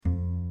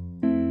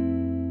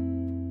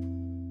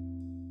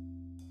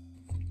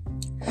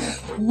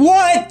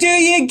What do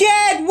you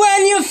get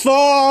when you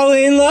fall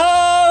in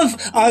love?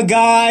 A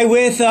guy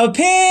with a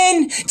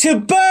pin to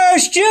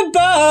burst your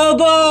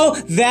bubble.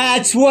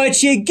 That's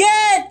what you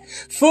get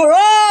for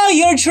all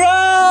your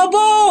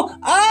trouble.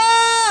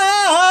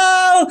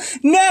 I'll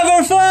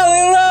never fall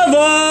in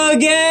love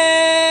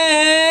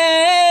again.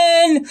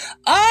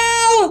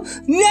 I'll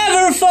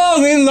never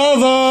fall in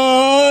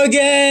love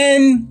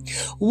again.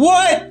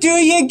 What do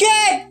you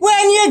get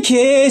when you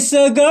kiss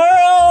a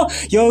girl?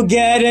 You'll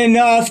get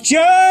enough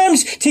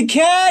germs to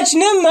catch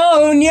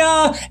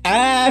pneumonia.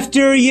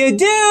 After you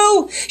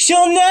do,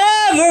 she'll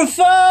never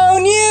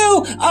phone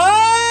you.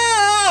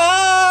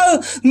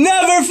 I'll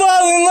never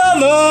fall in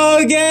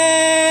love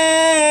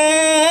again.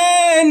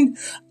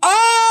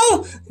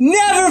 I'll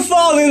never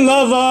fall in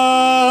love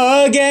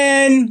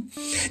again.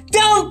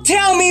 Don't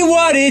tell me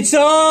what it's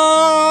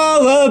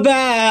all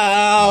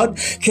about,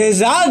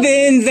 'cause I've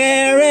been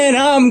there and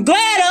I'm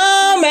glad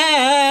I'm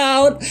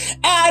out.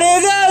 Out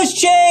of those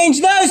chains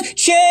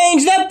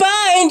that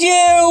bind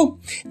you.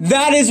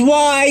 That is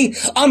why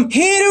I'm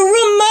here to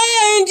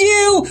remind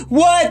you.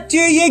 What do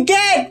you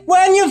get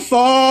when you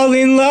fall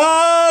in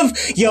love?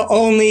 You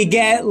only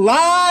get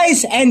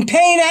lies and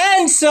pain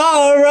and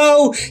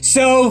sorrow.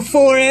 So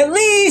for at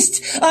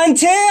least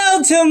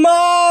until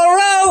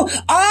tomorrow,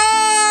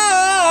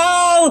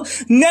 I'll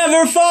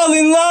never fall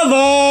in love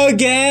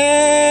again.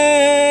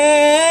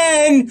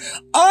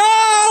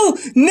 I'll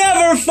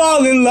never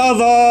fall in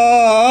love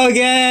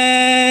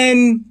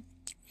again.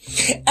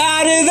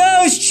 Out of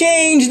those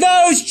chains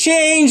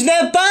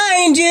that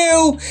bind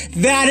you.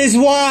 That is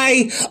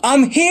why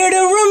I'm here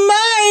to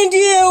remind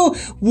you.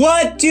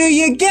 What do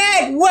you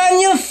get when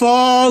you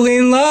fall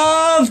in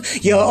love?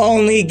 You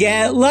only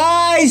get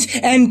lies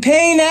and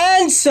pain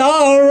and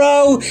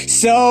sorrow.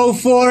 So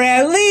for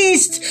at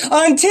least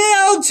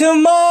until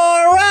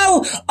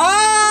tomorrow,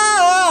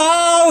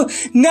 I'll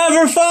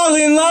never fall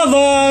in love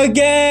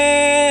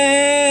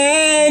again.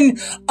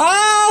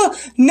 I'll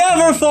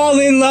never fall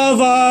in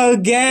love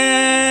again.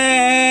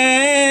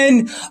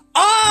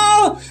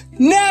 I'll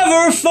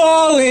never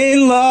fall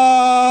in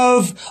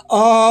love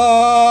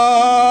again.